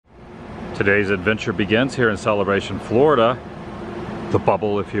Today's adventure begins here in Celebration, Florida. The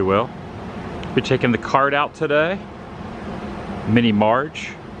bubble, if you will. We're taking the cart out today. Mini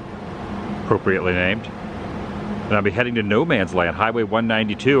Marge, appropriately named. And I'll be heading to no man's land, Highway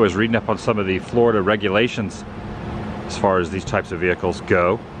 192. I was reading up on some of the Florida regulations as far as these types of vehicles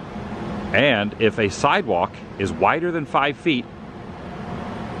go. And if a sidewalk is wider than 5 feet,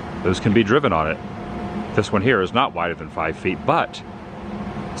 those can be driven on it. This one here is not wider than 5 feet, but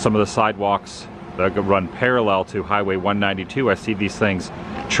some of the sidewalks that run parallel to Highway 192, I see these things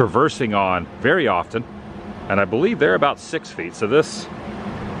traversing on very often, and I believe they're about 6 feet. So this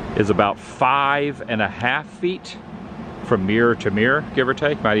is about 5.5 feet from mirror to mirror, give or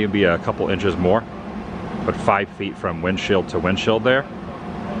take. Might even be a couple inches more, but 5 feet from windshield to windshield there.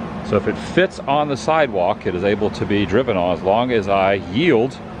 So if it fits on the sidewalk, it is able to be driven on as long as I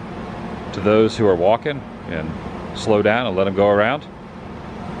yield to those who are walking and slow down and let them go around.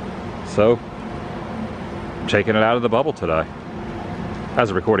 So I'm taking it out of the bubble today. As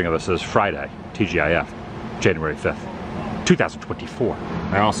a recording of this is Friday, TGIF, January 5th, 2024.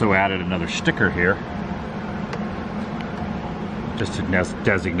 I also added another sticker here just to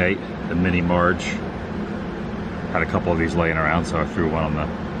designate the Mini Marge. Had a couple of these laying around, so I threw one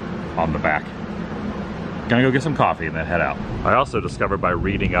on the back. Gonna go get some coffee and then head out. I also discovered by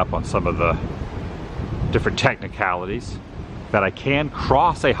reading up on some of the different technicalities that I can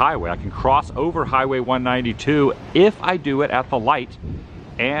cross a highway. I can cross over Highway 192 if I do it at the light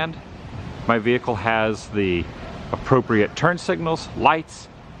and my vehicle has the appropriate turn signals, lights,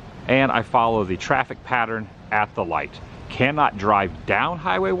 and I follow the traffic pattern at the light. Cannot drive down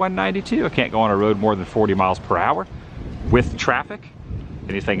Highway 192. I can't go on a road more than 40 miles per hour with traffic.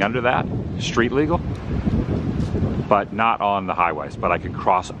 Anything under that, street legal, but not on the highways. But I can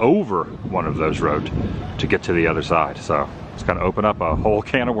cross over one of those roads to get to the other side. So it's gonna open up a whole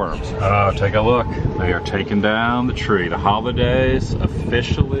can of worms. Oh, take a look. They are taking down the tree. The holidays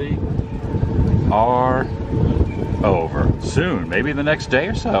officially are over. Soon, maybe the next day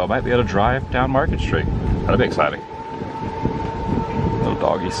or so, I might be able to drive down Market Street. That'll be exciting. Little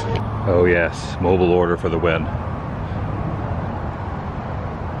doggies. Oh yes, mobile order for the win.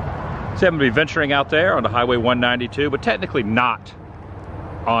 So I'm going to be venturing out there onto Highway 192, but technically not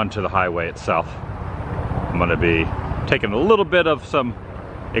onto the highway itself. I'm going to be taking a little bit of some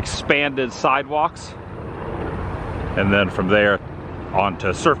expanded sidewalks, and then from there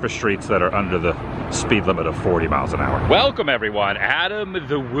onto surface streets that are under the speed limit of 40 miles an hour. Welcome everyone, Adam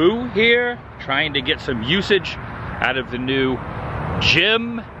the Woo here, trying to get some usage out of the new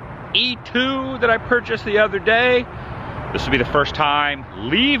Gym E2 that I purchased the other day. This will be the first time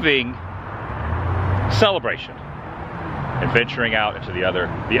leaving Celebration and venturing out into the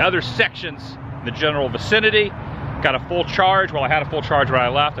other sections in the general vicinity. Got a full charge. Well, I had a full charge when I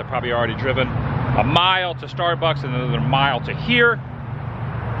left. I've probably already driven a mile to Starbucks and another mile to here.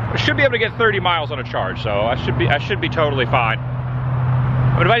 I should be able to get 30 miles on a charge, so I should be totally fine.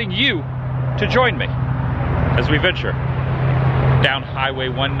 I'm inviting you to join me as we venture down Highway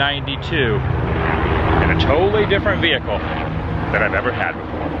 192 in a totally different vehicle than I've ever had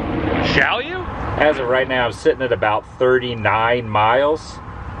before. Shall you? As of right now, I'm sitting at about 39 miles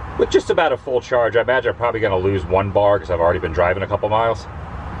with just about a full charge. I imagine I'm probably going to lose 1 bar because I've already been driving a couple miles.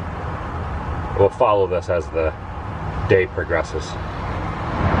 We'll follow this as the day progresses.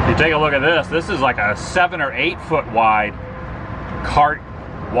 If you take a look at this, this is like a 7 or 8 foot wide cart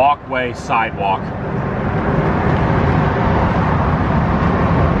walkway sidewalk.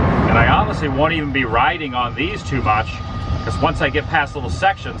 And I honestly won't even be riding on these too much, because once I get past little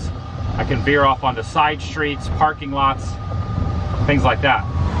sections, I can veer off onto side streets, parking lots, things like that.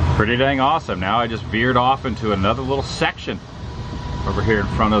 Pretty dang awesome. Now I just veered off into another little section over here in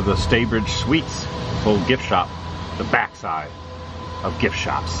front of the Staybridge Suites, little gift shop, the backside of gift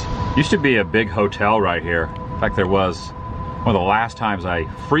shops. Used to be a big hotel right here. In fact, there was one of the last times I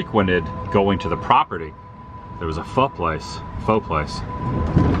frequented going to the property. There was a faux place.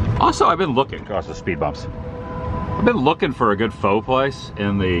 Also, I've been looking across the speed bumps. I've been looking for a good faux place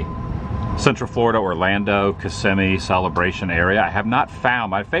in the Central Florida, Orlando, Kissimmee, Celebration area. I have not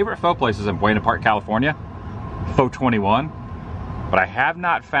found. My favorite faux place is in Buena Park, California, Faux 21. But I have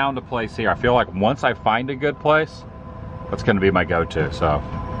not found a place here. I feel like once I find a good place, that's gonna be my go-to, so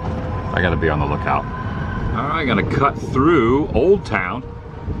I gotta be on the lookout. All right, gonna cut through Old Town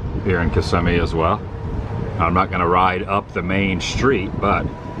here in Kissimmee as well. I'm not gonna ride up the main street, but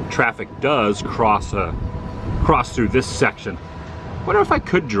traffic does cross through this section. Wonder if I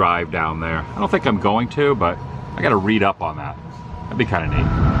could drive down there. I don't think I'm going to, but I gotta read up on that. That'd be kind of neat.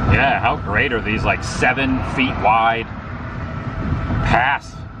 Yeah, how great are these like 7 feet wide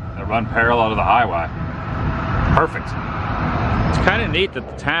paths that run parallel to the highway. Perfect. It's kind of neat that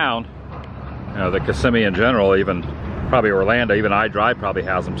the town, you know, the Kissimmee in general, even probably Orlando, even iDrive probably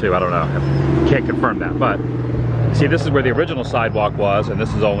has them too. I don't know. Can't confirm that. But see, this is where the original sidewalk was, and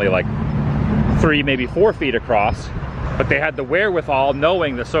this is only like 3, maybe 4 feet across. But they had the wherewithal,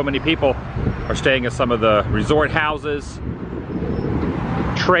 knowing that so many people are staying at some of the resort houses,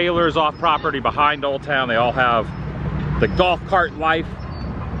 trailers off property behind Old Town. They all have the golf cart life,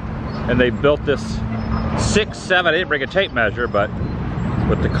 and they built this 6, 7, I didn't bring a tape measure, but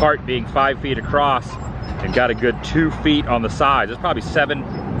with the cart being 5 feet across and got a good 2 feet on the sides. It's probably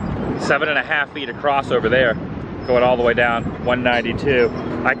 7.5 feet across over there, going all the way down 192.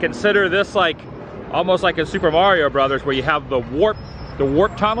 I consider this like almost like in Super Mario Brothers, where you have the warp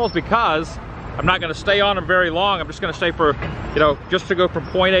tunnels, because I'm not going to stay on them very long. I'm just going to stay for, you know, just to go from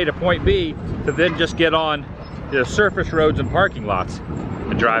point A to point B, to then just get on the surface roads and parking lots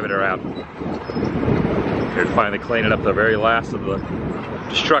and drive it around. They're finally cleaning up the very last of the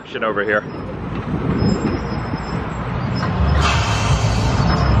destruction over here.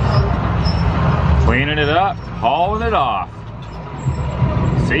 Cleaning it up, hauling it off.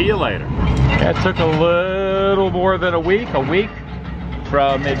 See you later. It took a little more than a week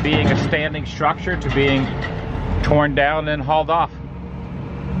from it being a standing structure to being torn down and hauled off.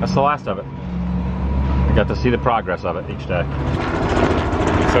 That's the last of it. I got to see the progress of it each day.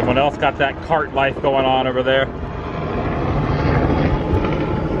 Someone else got that cart life going on over there.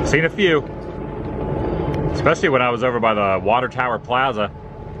 Seen a few, especially when I was over by the Water Tower Plaza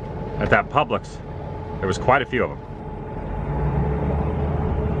at that Publix. There was quite a few of them.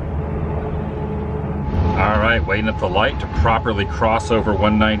 All right, waiting at the light to properly cross over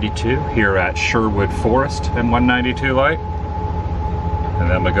 192 here at Sherwood Forest and 192 light. And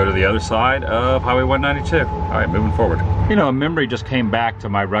then I'm gonna go to the other side of Highway 192. All right, moving forward. You know, a memory just came back to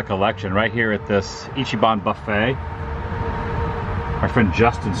my recollection right here at this Ichiban buffet. My friend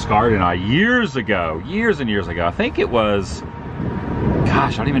Justin Scard and I, years and years ago, I think it was,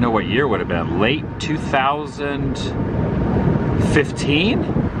 gosh, I don't even know what year it would have been, late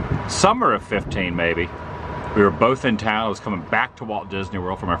 2015? Summer of 15, maybe. We were both in town. I was coming back to Walt Disney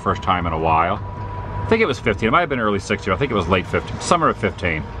World for my first time in a while. I think it was 15. It might have been early 16. I think it was late 15. Summer of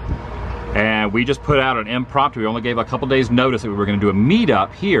 15. And we just put out an impromptu. We only gave a couple days notice that we were going to do a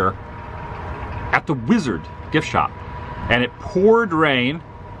meetup here at the Wizard gift shop. And it poured rain.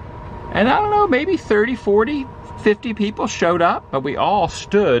 And I don't know, maybe 30, 40, 50 people showed up. But we all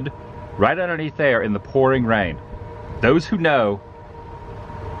stood right underneath there in the pouring rain. Those who know,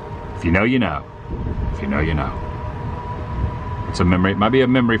 if you know, you know. If you know, you know. It's a memory. It might be a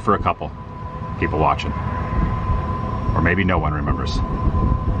memory for a couple people watching. Or maybe no one remembers.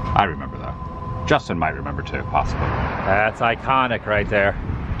 I remember though. Justin might remember too, possibly. That's iconic right there.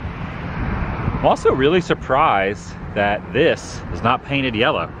 I'm also really surprised that this is not painted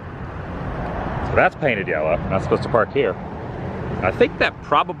yellow. So that's painted yellow. I'm not supposed to park here. I think that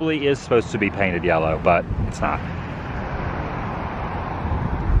probably is supposed to be painted yellow, but it's not.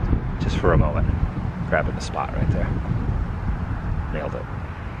 Just for a moment. Grabbing the spot right there. Nailed it.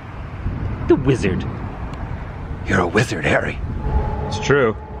 The Wizard. You're a wizard, Harry. It's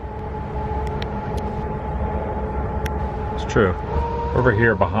true. It's true. Over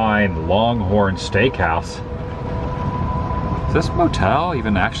here behind Longhorn Steakhouse. Is this motel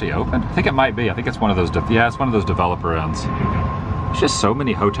even actually open? I think it might be. I think it's one of those, yeah, it's one of those developer ends. There's just so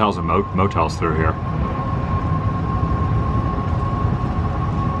many hotels and motels through here.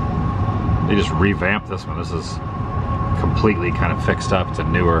 They just revamped this one. This is completely kind of fixed up. It's a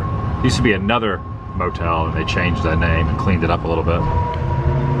newer, used to be another motel and they changed that name and cleaned it up a little bit.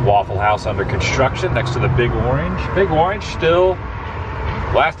 Waffle House under construction next to the Big Orange. Big Orange still,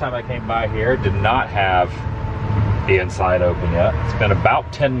 last time I came by here, did not have the inside open yet. It's been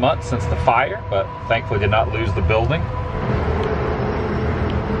about 10 months since the fire, but thankfully did not lose the building.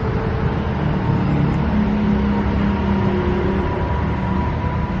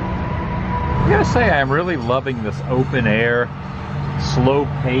 I gotta say, I'm really loving this open air, slow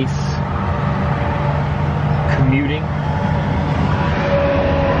pace commuting.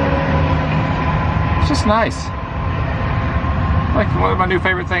 It's just nice. Like one of my new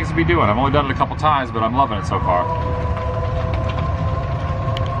favorite things to be doing. I've only done it a couple times, but I'm loving it so far.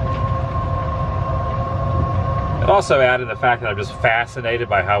 It also added the fact that I'm just fascinated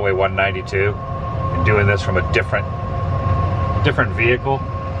by Highway 192 and doing this from a different vehicle.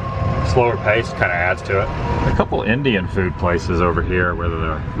 Slower pace kind of adds to it. A couple Indian food places over here where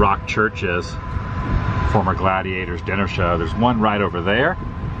the Rock Church is. Former Gladiators dinner show. There's one right over there.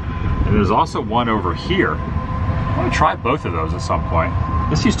 And there's also one over here. I want to try both of those at some point.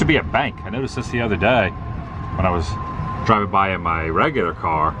 This used to be a bank. I noticed this the other day when I was driving by in my regular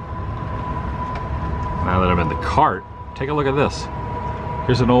car. Now that I'm in the cart, take a look at this.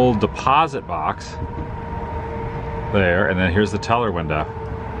 Here's an old deposit box there, and then here's the teller window.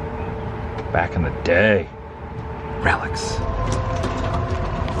 Back in the day. Relics.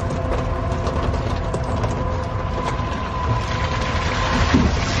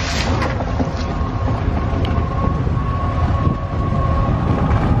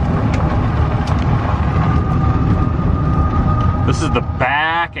 This is the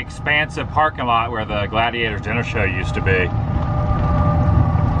back expansive parking lot where the Gladiators dinner show used to be.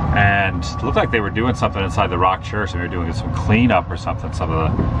 And it looked like they were doing something inside the Rock Church. They were doing some cleanup or something. Some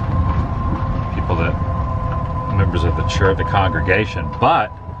of the people members of the church, the congregation.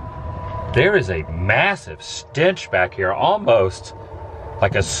 But there is a massive stench back here, almost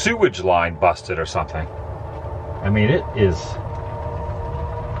like a sewage line busted or something. I mean, it is.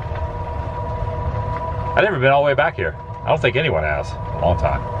 I've never been all the way back here. I don't think anyone has in a long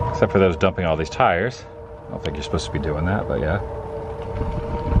time. Except for those dumping all these tires. I don't think you're supposed to be doing that, but yeah.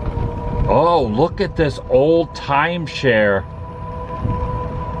 Oh, look at this old timeshare.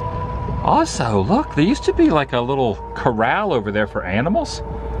 Also, look, there used to be like a little corral over there for animals.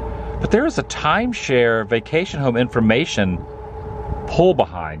 But there is a timeshare vacation home information pull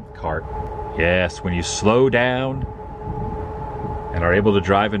behind cart. Yes, when you slow down and are able to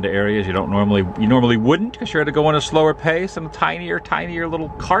drive into areas you normally wouldn't because you're at to go on a slower pace in a tinier little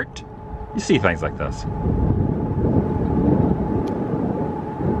cart. You see things like this.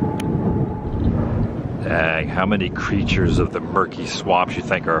 Dang, how many creatures of the murky swamps you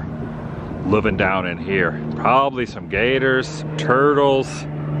think are living down in here? Probably some gators, some turtles,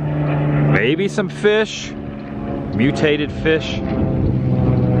 maybe some fish, mutated fish.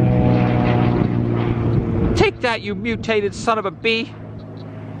 Take that, you mutated son of a bee.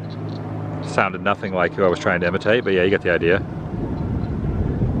 Sounded nothing like who I was trying to imitate, but yeah, you get the idea.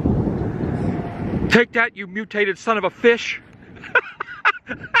 Take that, you mutated son of a fish.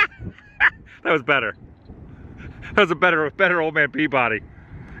 That was better. That was a better Old Man Peabody.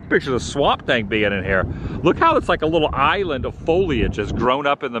 Picture the swamp thing being in here. Look how it's like a little island of foliage has grown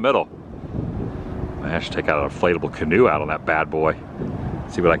up in the middle. I should take out an inflatable canoe out on that bad boy.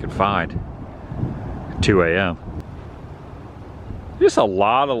 See what I can find. 2 a.m. Just a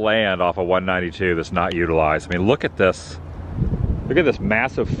lot of land off of 192 that's not utilized. I mean, look at this. Look at this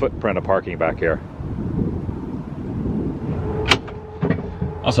massive footprint of parking back here.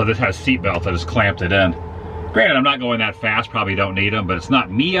 Also, this has seat belt that has clamped it in. Granted, I'm not going that fast, probably don't need them, but it's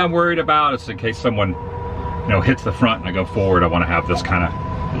not me I'm worried about. It's in case someone, hits the front and I go forward, I want to have this kind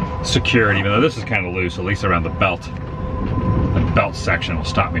of secured, even though this is kind of loose, at least around the belt. The belt section will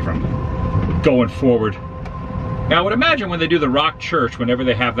stop me from going forward. Now, I would imagine when they do the Rock Church, whenever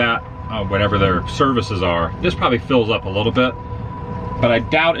they have that, whatever their services are, this probably fills up a little bit, but I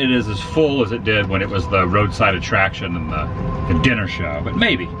doubt it is as full as it did when it was the roadside attraction and the dinner show, but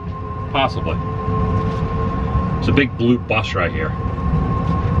maybe, possibly. It's a big blue bus right here.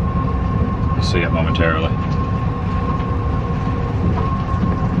 You'll see it momentarily.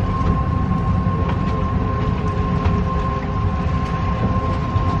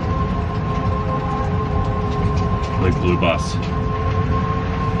 Big blue bus.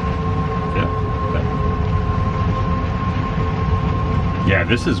 Yeah,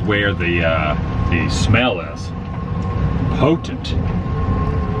 this is where the smell is. Potent.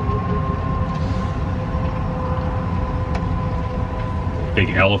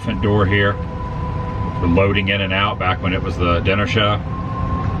 Big elephant door here for loading in and out back when it was the dinner show.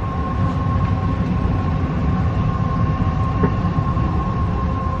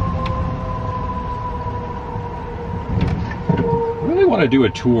 I really want to do a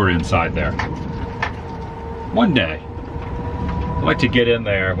tour inside there. One day. I'd like to get in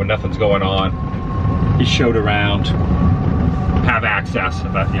there when nothing's going on, be showed around, have access,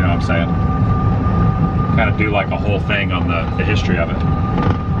 if that, you know what I'm saying? Kind of do like a whole thing on the history of it.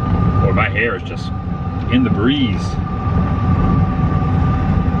 Boy, my hair is just in the breeze.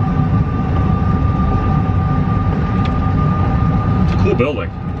 It's a cool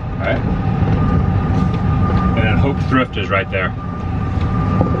building, right? And then Hope Thrift is right there.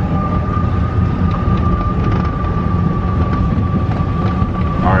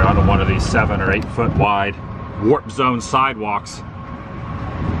 All right, onto one of these 7 or 8 foot wide warp zone sidewalks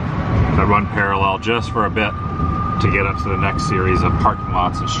that run parallel just for a bit to get up to the next series of parking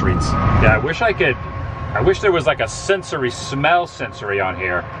lots and streets. Yeah, I wish there was like a smell sensory on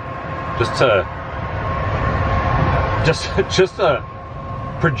here, just to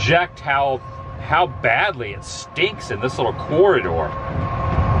project how badly it stinks in this little corridor.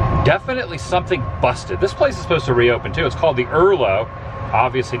 Definitely something busted. This place is supposed to reopen too. It's called the Earlo,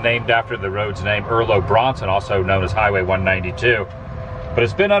 obviously named after the road's name, Earlo Bronson, also known as Highway 192. But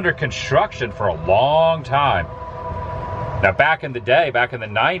it's been under construction for a long time. Now back in the day, back in the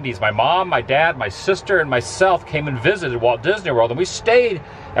 90s, my mom, my dad, my sister, and myself came and visited Walt Disney World, and we stayed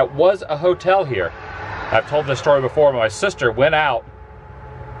at Was a Hotel here. I've told this story before, but my sister went out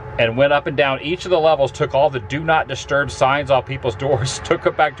and went up and down each of the levels, took all the do not disturb signs off people's doors, took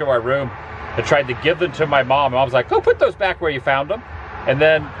them back to our room, and tried to give them to my mom. And I was like, go put those back where you found them. And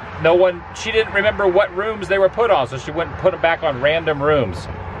then she didn't remember what rooms they were put on, so she went and put them back on random rooms.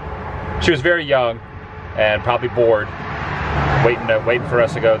 She was very young and probably bored, waiting for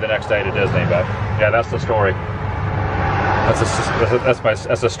us to go the next day to Disney. But yeah, that's the story.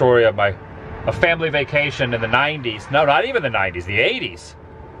 That's the story of a family vacation in the 90s. No, not even the 90s, the 80s.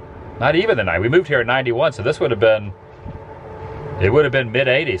 Not even the 90s. We moved here in 91, so this would have been, it would have been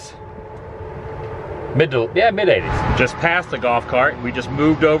mid-80s. Mid-80s. Just past the golf cart, we just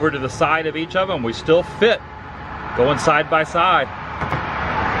moved over to the side of each of them. We still fit, going side by side.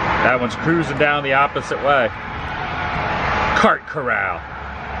 That one's cruising down the opposite way. Cart corral.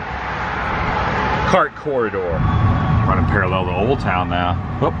 Cart corridor. Running parallel to Old Town now.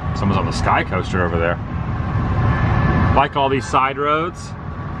 Whoop, someone's on the Sky Coaster over there. Like all these side roads,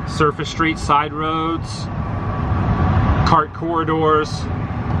 surface street side roads, cart corridors.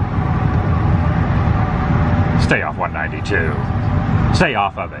 Stay off 192. Stay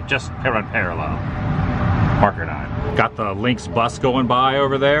off of it. Just run parallel. Marker 9. Got the Lynx bus going by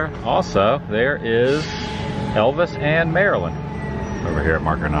over there. Also, there is Elvis and Marilyn over here at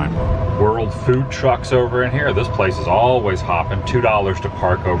Marker 9. World food trucks over in here. This place is always hopping. $2 to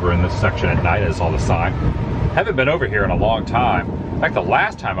park over in this section at night, as all the sign. Haven't been over here in a long time. In fact, the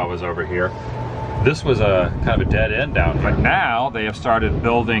last time I was over here, this was a kind of a dead end down here. But now they have started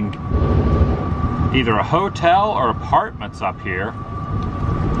building either a hotel or apartments up here.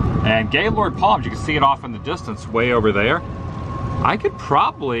 And Gaylord Palms, you can see it off in the distance way over there. I could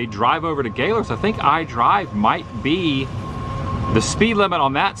probably drive over to Gaylord's. I think iDrive might be the speed limit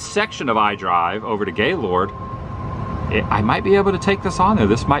on that section of iDrive over to Gaylord. I might be able to take this on there.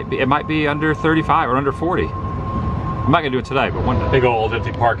 It might be under 35 or under 40. I'm not gonna do it today, but one day. Big old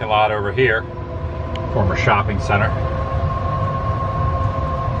empty parking lot over here. Former shopping center.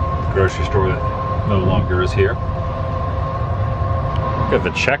 Grocery store that no longer is here. Look at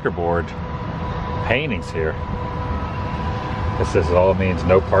the checkerboard paintings here. This all means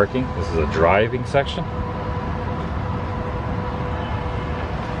no parking. This is a driving section.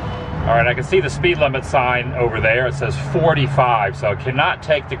 All right, I can see the speed limit sign over there. It says 45, so I cannot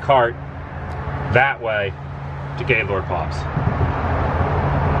take the cart that way to Gaylord Palms.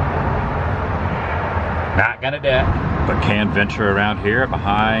 Not gonna do it. But can venture around here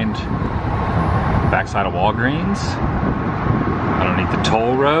behind the backside of Walgreens. Underneath the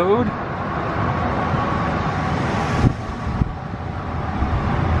toll road.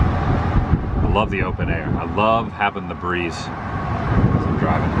 I love the open air. I love having the breeze as I'm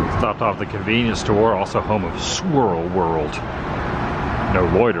driving. Stopped off the convenience store, also home of Swirl World. No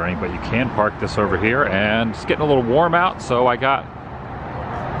loitering, but you can park this over here, and it's getting a little warm out, so I got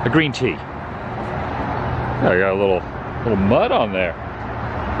a green tea. I got a little mud on there.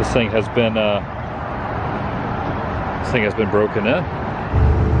 This thing has been broken in.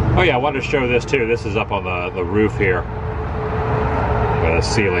 Oh yeah, I wanted to show this too. This is up on the roof here. The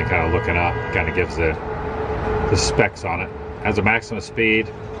ceiling kind of looking up, kind of gives the specs on it. Has a maximum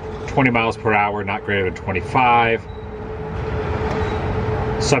speed, 20 miles per hour, not greater than 25.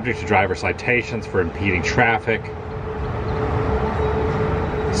 Subject to driver citations for impeding traffic.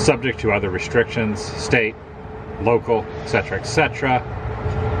 Subject to other restrictions, state, local, etc., etc.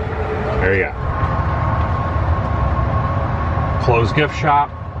 There you go. Closed gift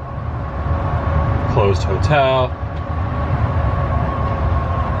shop. Closed hotel.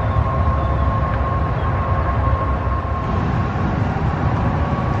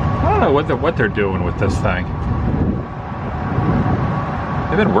 I don't know what they're doing with this thing.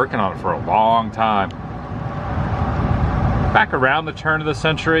 They've been working on it for a long time. Back around the turn of the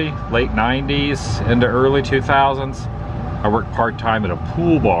century, late 90s into early 2000s, I worked part-time at a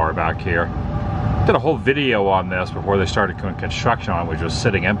pool bar back here. Did a whole video on this before they started doing construction on it, which was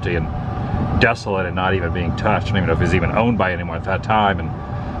sitting empty and desolate and not even being touched. I don't even know if it was even owned by anyone at that time, and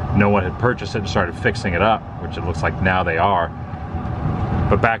no one had purchased it and started fixing it up, which it looks like now they are.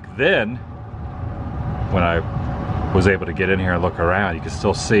 But back then, when I was able to get in here and look around, you could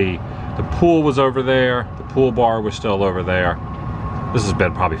still see the pool was over there, the pool bar was still over there. This has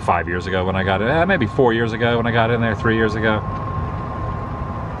been probably 5 years ago when I got in, maybe 4 years ago when I got in there, 3 years ago.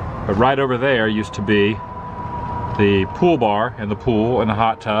 But right over there used to be the pool bar and the pool and the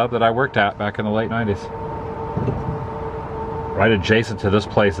hot tub that I worked at back in the late 90s. Right adjacent to this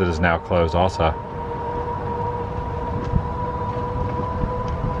place that is now closed also.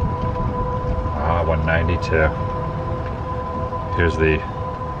 Ah, 192. Here's the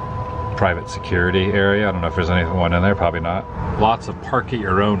private security area. I don't know if there's anyone in there, probably not. Lots of park at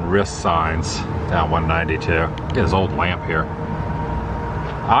your own risk signs down 192. Get this old lamp here.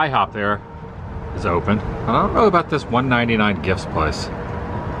 IHOP there is open. I don't know about this 199 gifts place.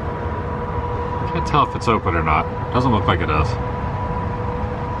 Can't tell if it's open or not. Doesn't look like it is.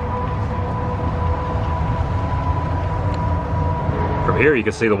 From here you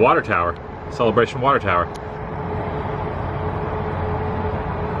can see the water tower, Celebration Water Tower.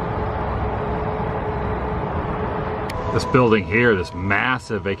 This building here, this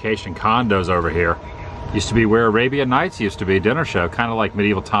massive vacation condos over here, used to be where Arabian Nights used to be, dinner show, kind of like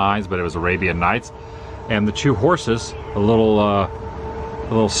Medieval Times, but it was Arabian Nights. And the two horses, a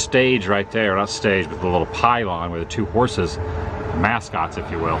little stage right there, not stage, but the little pylon where the two horses, mascots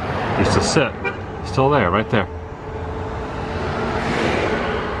if you will, used to sit. Still there, right there.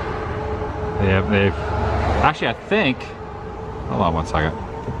 They've actually, I think, hold on one second.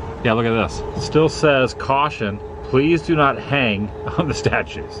 Yeah, look at this. It still says caution, please do not hang on the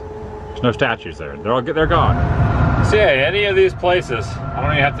statues. There's no statues there. They're gone. So yeah, any of these places, I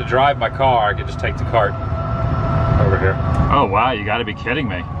don't even have to drive my car. I can just take the cart over here. Oh wow, you gotta be kidding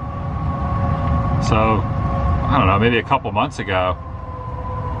me. So, I don't know, maybe a couple months ago,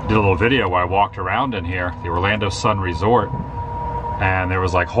 I did a little video where I walked around in here, the Orlando Sun Resort, and there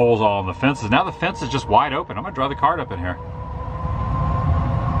was like holes all in the fences. Now the fence is just wide open. I'm gonna drive the cart up in here.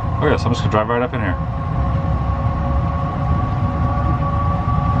 Look at this, I'm just gonna drive right up in here.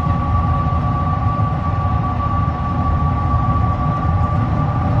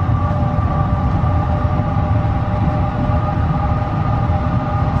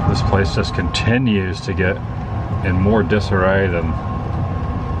 This place just continues to get in more disarray than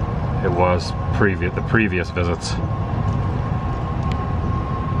it was the previous visits.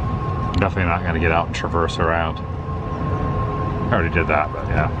 I'm definitely not going to get out and traverse around. I already did that, but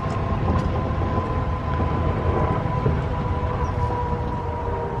yeah.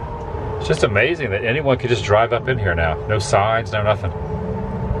 It's just amazing that anyone could just drive up in here now. No signs, no nothing.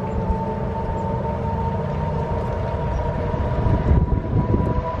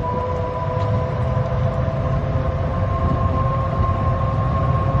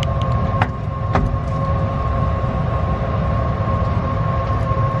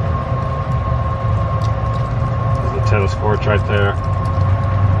 Tennis courts right there.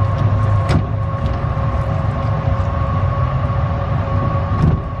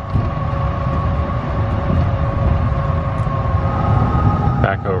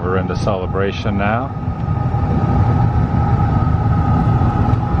 Back over into Celebration now.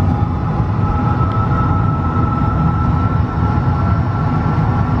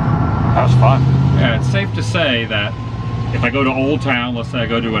 That was fun. Yeah, it's safe to say that if I go to Old Town, let's say I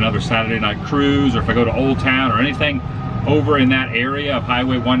go to another Saturday night cruise, or if I go to Old Town or anything over in that area of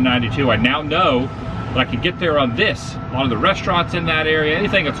Highway 192, I now know that I can get there on this. A lot of the restaurants in that area,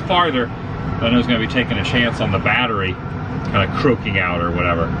 anything that's farther, I know is going to be taking a chance on the battery kind of croaking out or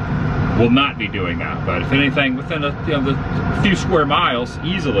whatever. Will not be doing that, but if anything within the few square miles,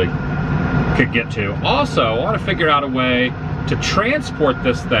 easily could get to. Also, I want to figure out a way to transport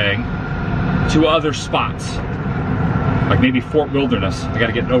this thing to other spots. Like maybe Fort Wilderness. I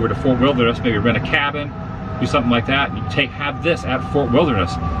gotta get over to Fort Wilderness, maybe rent a cabin, do something like that, and have this at Fort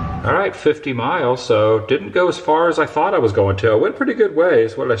Wilderness. All right, 50 miles, so didn't go as far as I thought I was going to. I went pretty good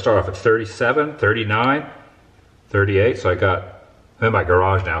ways. What did I start off at, 37, 39, 38? So I'm in my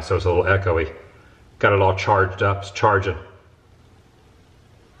garage now, so it's a little echoey. Got it all charged up, it's charging.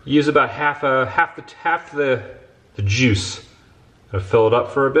 Use about half the juice. Gonna fill it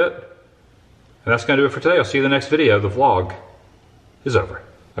up for a bit. And that's going to do it for today. I'll see you in the next video. The vlog is over.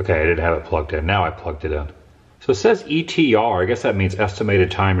 Okay, I didn't have it plugged in. Now I plugged it in. So it says ETR. I guess that means estimated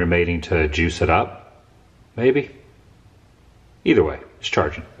time remaining to juice it up. Maybe. Either way, it's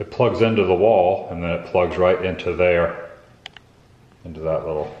charging. It plugs into the wall, and then it plugs right into there. Into that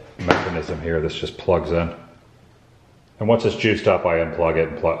little mechanism here. This just plugs in. And once it's juiced up, I unplug it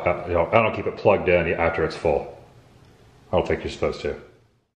and I don't keep it plugged in after it's full. I don't think you're supposed to.